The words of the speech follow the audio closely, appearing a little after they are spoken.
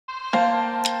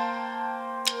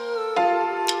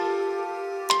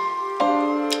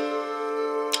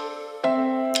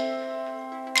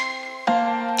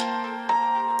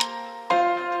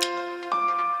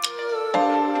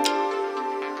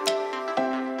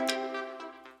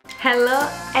Hello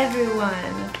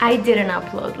everyone! I didn't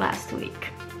upload last week.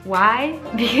 Why?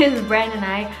 Because Brian and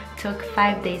I took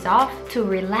 5 days off to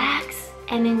relax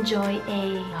and enjoy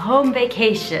a home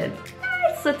vacation.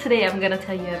 So today I'm gonna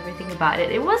tell you everything about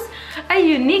it. It was a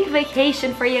unique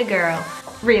vacation for your girl,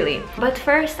 really. But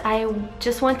first, I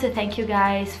just want to thank you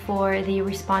guys for the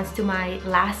response to my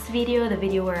last video, the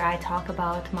video where I talk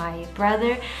about my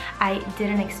brother. I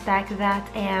didn't expect that,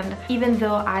 and even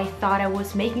though I thought I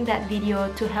was making that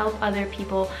video to help other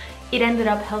people, it ended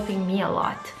up helping me a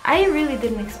lot. I really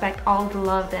didn't expect all the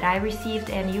love that I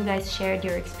received, and you guys shared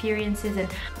your experiences, and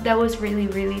that was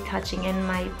really touching, and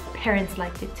my parents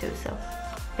liked it too, so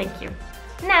thank you.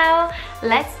 Now,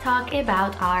 let's talk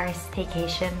about our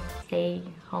staycation, stay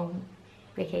home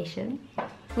vacation.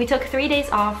 We took 3 days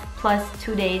off plus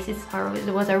 2 days, it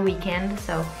was our weekend,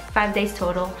 so 5 days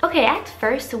total. Okay, at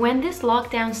first, when this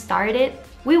lockdown started,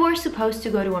 we were supposed to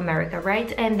go to America,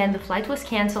 right? And then the flight was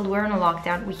canceled, we're in a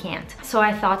lockdown, we can't. So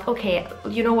I thought, okay,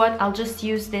 you know what? I'll just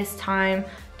use this time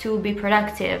to be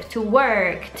productive, to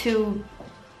work, to,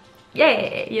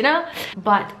 yay, you know?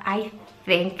 But I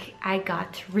think I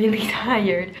got really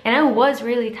tired, and I was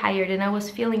really tired, and I was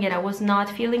feeling it. I was not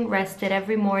feeling rested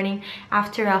every morning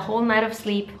after a whole night of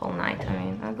sleep. Whole night, I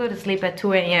mean, I'll go to sleep at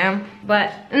 2 a.m.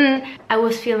 But I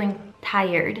was feeling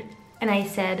tired. And I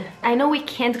said, I know we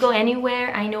can't go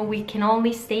anywhere. I know we can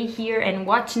only stay here and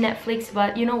watch Netflix,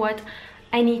 but you know what?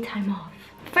 I need time off.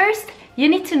 First, you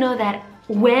need to know that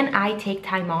when I take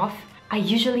time off, I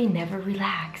usually never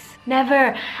relax.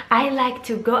 Never. I like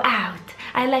to go out.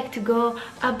 I like to go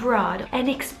abroad and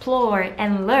explore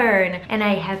and learn. And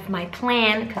I have my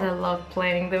plan, because I love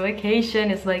planning the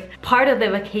vacation. It's like part of the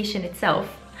vacation itself.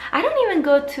 I don't even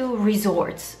go to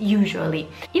resorts usually,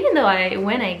 even though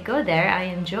when I go there I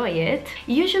enjoy it.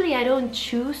 Usually I don't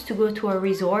choose to go to a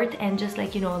resort and just,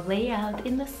 like, you know, lay out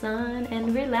in the sun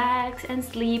and relax and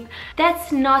sleep.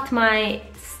 That's not my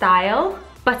style,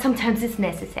 but sometimes it's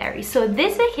necessary. So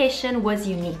this vacation was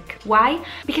unique. Why?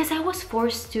 Because I was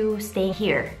forced to stay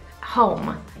here,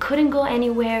 home. Couldn't go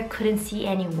anywhere, couldn't see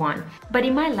anyone. But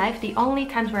in my life, the only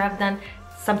times where I've done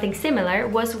something similar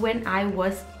was when I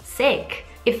was sick.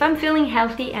 If I'm feeling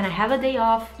healthy and I have a day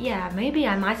off, yeah, maybe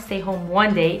I might stay home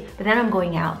one day, but then I'm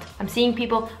going out. I'm seeing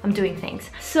people, I'm doing things.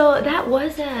 So that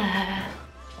was a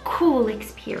cool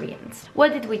experience.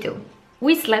 What did we do?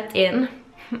 We slept in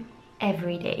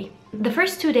every day. The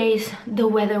first 2 days, the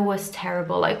weather was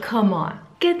terrible, like, come on.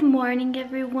 Good morning,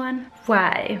 everyone.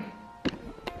 Why?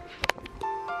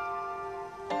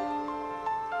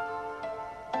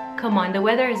 Come on, the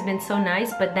weather has been so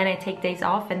nice, but then I take days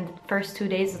off and the first 2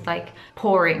 days is like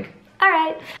pouring.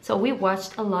 Alright, so we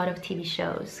watched a lot of TV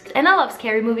shows. And I love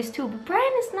scary movies too, but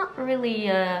Brian is not really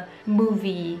a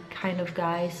movie kind of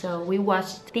guy, so we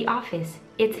watched The Office.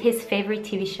 It's his favorite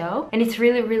TV show, and it's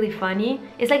really funny.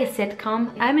 It's like a sitcom.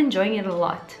 I'm enjoying it a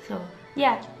lot, so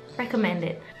yeah, recommend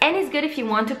it. And it's good if you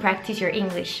want to practice your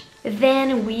English.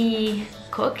 Then we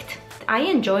cooked. I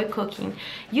enjoy cooking.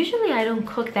 Usually I don't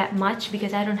cook that much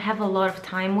because I don't have a lot of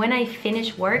time. When I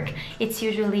finish work, it's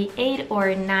usually 8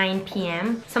 or 9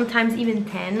 p.m. sometimes even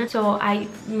 10. So I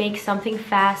make something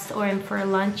fast, or for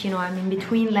lunch, you know, I'm in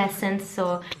between lessons,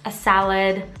 so a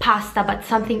salad, pasta, but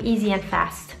something easy and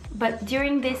fast. But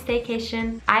during this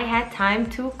staycation, I had time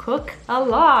to cook a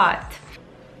lot.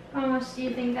 How much do you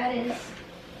think that is?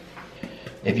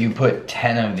 If you put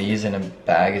 10 of these in a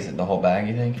bag, is it the whole bag,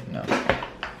 you think? No.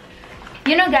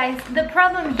 You know, guys, the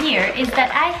problem here is that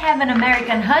I have an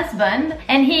American husband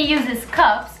and he uses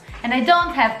cups and I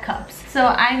don't have cups. So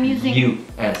I'm using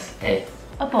USA.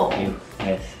 A bowl.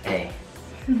 USA.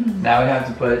 Now we have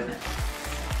to put...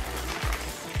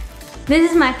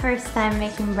 This is my first time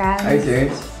making brownies. Are you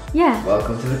serious? Yeah.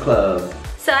 Welcome to the club.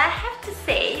 So I have to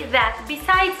say that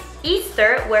besides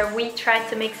Easter, where we tried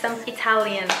to make some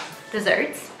Italian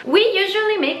desserts, we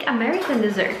usually make American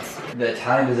desserts. The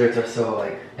Italian desserts are so,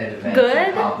 like, advanced good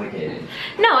and complicated.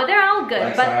 No, they're all good.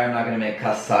 Like, but sorry, I'm not gonna make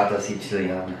cassata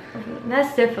siciliana.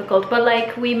 That's difficult. But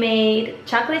like, we made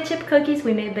chocolate chip cookies,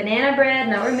 we made banana bread,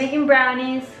 now we're making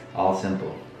brownies. All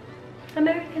simple.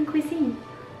 American cuisine.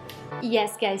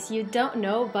 Yes, guys, you don't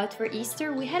know, but for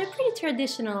Easter we had a pretty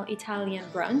traditional Italian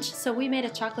brunch. So we made a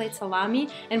chocolate salami,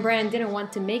 and Brian didn't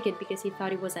want to make it because he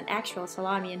thought it was an actual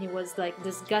salami and he was like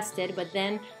disgusted, but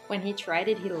then when he tried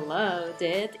it, he loved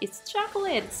it. It's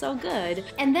chocolate, it's so good.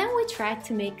 And then we tried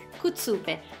to make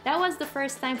kutsupe. That was the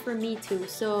first time for me too,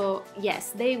 so yes,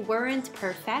 they weren't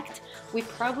perfect. We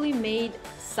probably made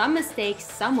some mistakes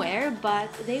somewhere, but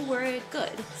they were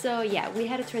good. So yeah, we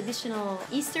had a traditional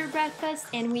Easter breakfast,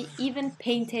 and we even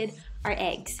painted our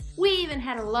eggs. We even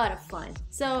had a lot of fun.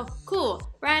 So cool,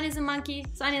 Brian is a monkey,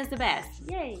 Sonia is the best.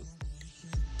 Yay!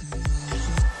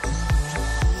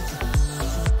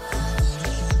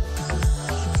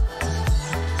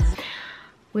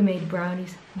 We made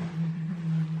brownies.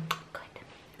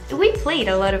 Good. We played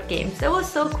a lot of games. That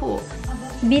was so cool.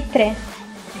 B3.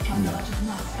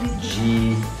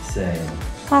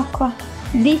 G6. Acqua.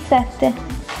 D7.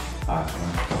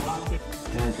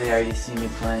 Didn't they already see me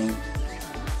playing?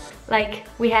 Like,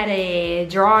 we had a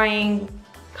drawing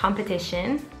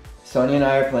competition. Sonia and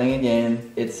I are playing a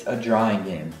game. It's a drawing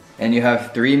game. And you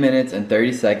have 3 minutes and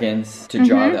 30 seconds to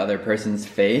draw the other person's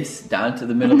face down to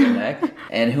the middle of the neck.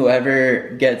 And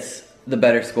whoever gets the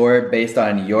better score based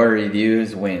on your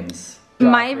reviews wins.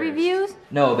 My reviews?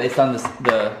 No, based on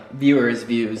the viewers'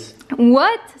 views.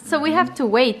 What? So we have to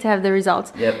wait to have the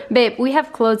results. Yep. Babe, we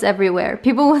have clothes everywhere.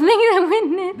 People will think that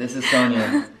we did. This is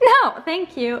Sonia. No,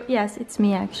 thank you. Yes, it's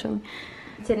me actually.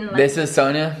 Didn't like This is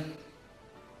Sonia.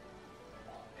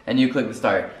 And you click the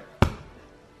start.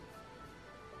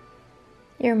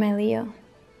 You're my Leo,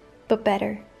 but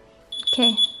better.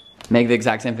 Okay. Make the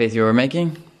exact same face you were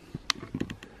making.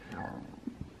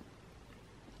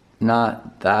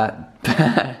 Not that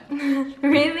bad.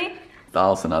 Really? It's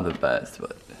also not the best,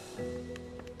 but.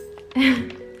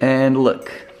 And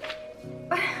look.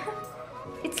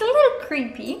 It's a little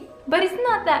creepy, but it's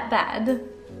not that bad.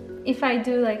 If I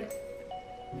do like...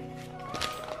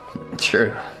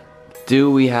 True.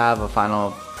 Do we have a final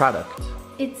product?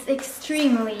 It's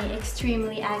extremely,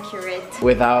 extremely accurate.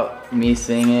 Without me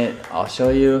seeing it, I'll show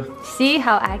you. See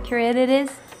how accurate it is?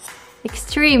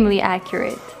 Extremely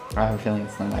accurate. I have a feeling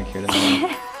it's not accurate at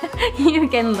all. You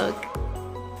can look.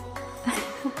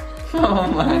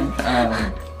 Oh my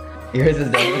god. Yours is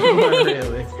definitely more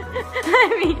realistic.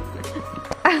 I mean...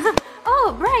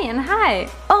 Oh, Brian, hi.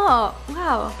 Oh,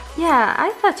 wow. Yeah,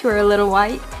 I thought you were a little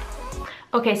white.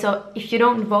 Okay, so if you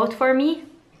don't vote for me,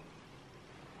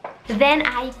 then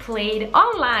I played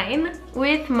online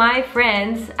with my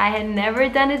friends. I had never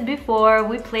done it before.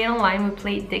 We played online, we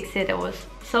played Dixit. It was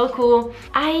so cool.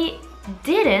 I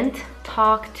didn't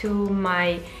talk to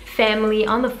my family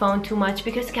on the phone too much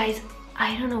because, guys,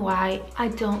 I don't know why I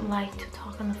don't like to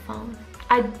talk on the phone.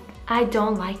 I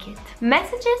don't like it.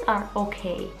 Messages are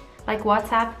okay, like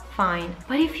WhatsApp, fine.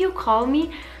 But if you call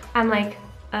me, I'm like,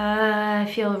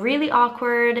 I feel really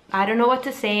awkward. I don't know what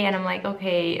to say, and I'm like,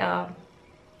 okay,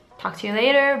 talk to you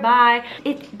later, bye.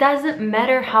 It doesn't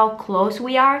matter how close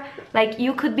we are. Like,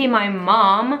 you could be my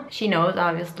mom. She knows,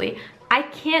 obviously. I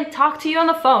can't talk to you on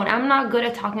the phone. I'm not good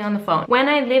at talking on the phone. When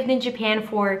I lived in Japan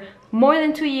for more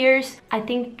than 2 years, I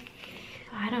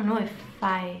don't know if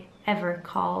I ever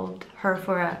called her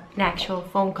for an actual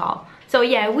phone call. So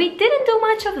yeah, we didn't do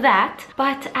much of that,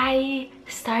 but I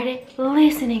started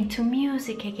listening to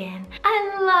music again.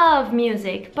 I love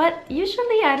music, but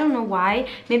usually I don't know why.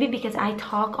 Maybe because I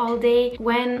talk all day.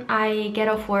 When I get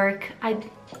off work,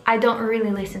 I don't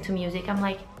really listen to music. I'm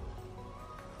like,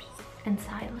 peace and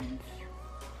silence.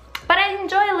 But I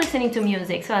enjoy listening to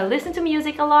music, so I listen to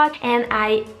music a lot. And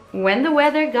when the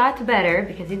weather got better,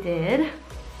 because it did.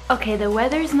 Okay, the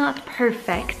weather's not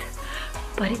perfect,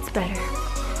 but it's better.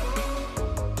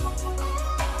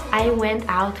 I went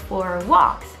out for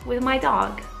walks with my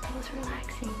dog. It was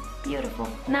relaxing, beautiful,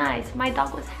 nice. My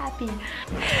dog was happy.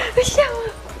 The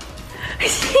shower!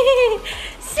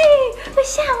 See, the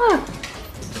shower!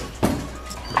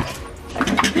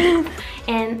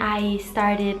 And I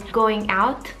started going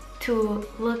out to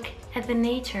look at the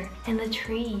nature and the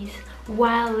trees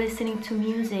while listening to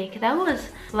music. That was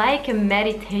like a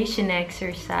meditation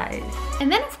exercise.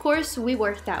 And then of course we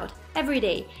worked out every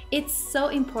day. It's so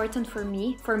important for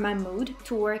me, for my mood,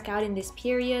 to work out in this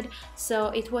period, so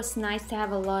it was nice to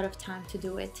have a lot of time to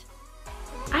do it.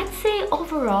 I'd say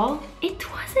overall it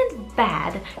wasn't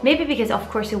bad. Maybe because of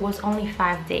course it was only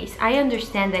 5 days. I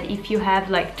understand that if you have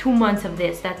like 2 months of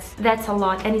this, that's a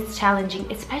lot and it's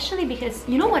challenging, especially because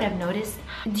you know what I've noticed?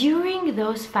 During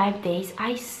those 5 days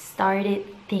I started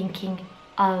thinking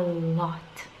a lot.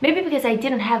 Maybe because I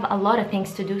didn't have a lot of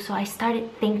things to do, so I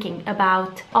started thinking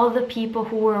about all the people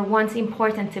who were once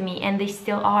important to me and they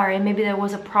still are, and maybe there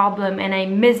was a problem and I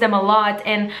miss them a lot,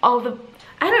 and all the,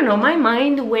 I don't know, my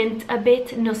mind went a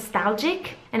bit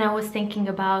nostalgic and I was thinking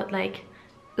about like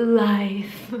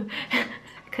life.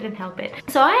 Couldn't help it.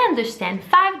 So I understand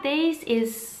 5 days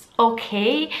is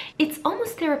okay, it's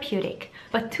almost therapeutic,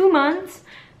 but 2 months,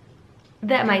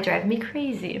 that might drive me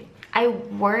crazy. I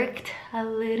worked a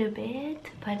little bit,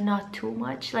 but not too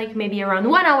much, like maybe around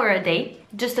 1 hour a day.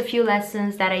 Just a few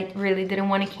lessons that I really didn't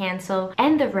want to cancel.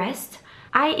 And the rest,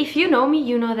 If you know me,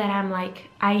 you know that I'm like,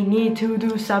 I need to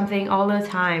do something all the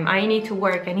time. I need to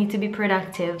work, I need to be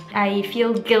productive. I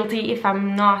feel guilty if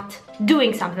I'm not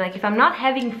doing something, like if I'm not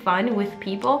having fun with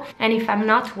people and if I'm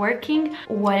not working,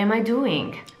 what am I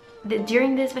doing?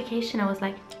 During this vacation, I was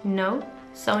like, no,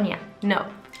 Sonia, no.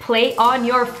 Play on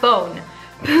your phone,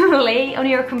 play on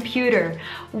your computer,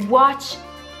 watch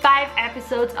 5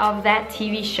 episodes of that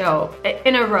TV show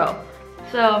in a row.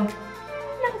 So,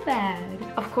 not bad.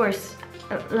 Of course,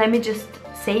 let me just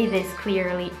say this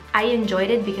clearly. I enjoyed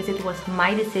it because it was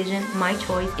my decision, my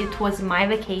choice. It was my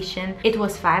vacation. It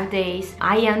was 5 days.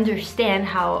 I understand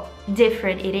how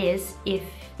different it is if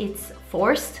it's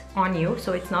forced on you,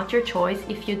 so it's not your choice.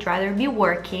 If you'd rather be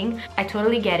working, I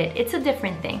totally get it. It's a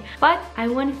different thing. But I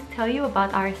wanted to tell you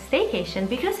about our staycation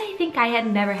because I think I had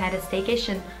never had a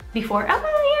staycation before. Oh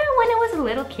yeah, when I was a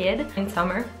little kid in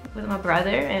summer with my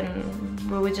brother, and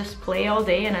we would just play all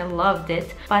day and I loved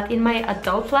it. But in my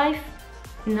adult life,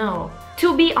 no.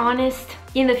 To be honest,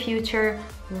 in the future,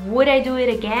 would I do it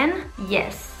again?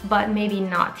 Yes, but maybe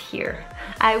not here.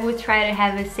 I would try to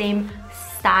have the same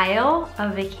style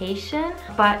of vacation,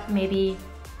 but maybe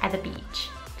at the beach,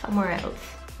 somewhere else.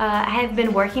 I have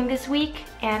been working this week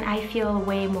and I feel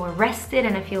way more rested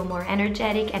and I feel more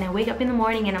energetic, and I wake up in the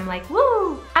morning and I'm like,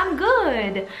 woo, I'm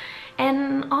good.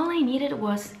 And all I needed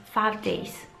was 5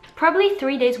 days. Probably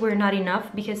 3 days were not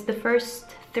enough because the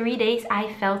first 3 days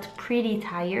I felt pretty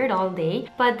tired all day,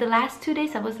 but the last 2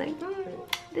 days I was like,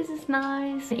 this is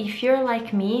nice. If you're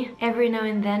like me, every now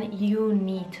and then you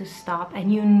need to stop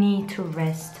and you need to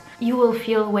rest. You will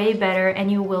feel way better and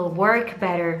you will work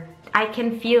better. I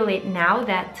can feel it now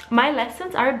that my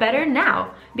lessons are better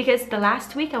now because the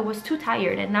last week I was too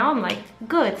tired, and now I'm like,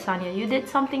 good, Sonia, you did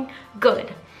something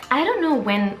good. I don't know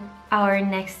when our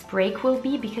next break will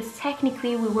be because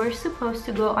technically we were supposed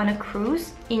to go on a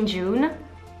cruise in June.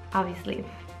 Obviously,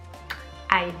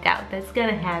 I doubt that's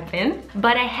gonna happen,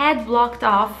 but I had blocked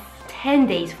off 10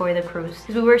 days for the cruise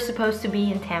because we were supposed to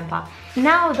be in Tampa.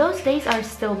 Now those days are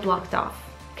still blocked off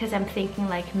because I'm thinking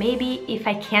like, maybe if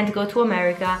I can't go to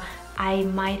America, I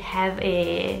might have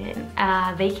a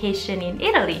vacation in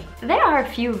Italy. There are a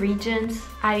few regions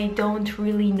I don't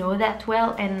really know that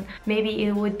well, and maybe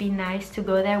it would be nice to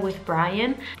go there with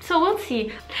Brian. So we'll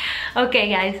see. Okay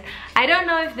guys, I don't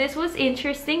know if this was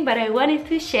interesting, but I wanted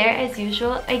to share as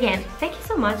usual. Again, thank you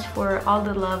so much for all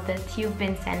the love that you've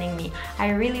been sending me. I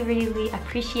really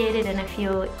appreciate it, and I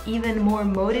feel even more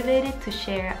motivated to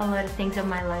share a lot of things of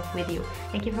my life with you.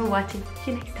 Thank you for watching.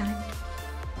 See you next time.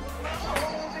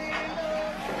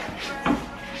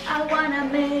 I wanna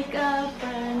make up.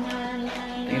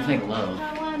 I think it's make love.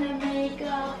 I wanna make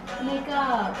up.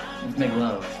 It's make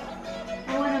love.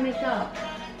 I wanna make up.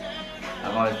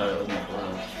 I've always thought it was make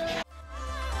love.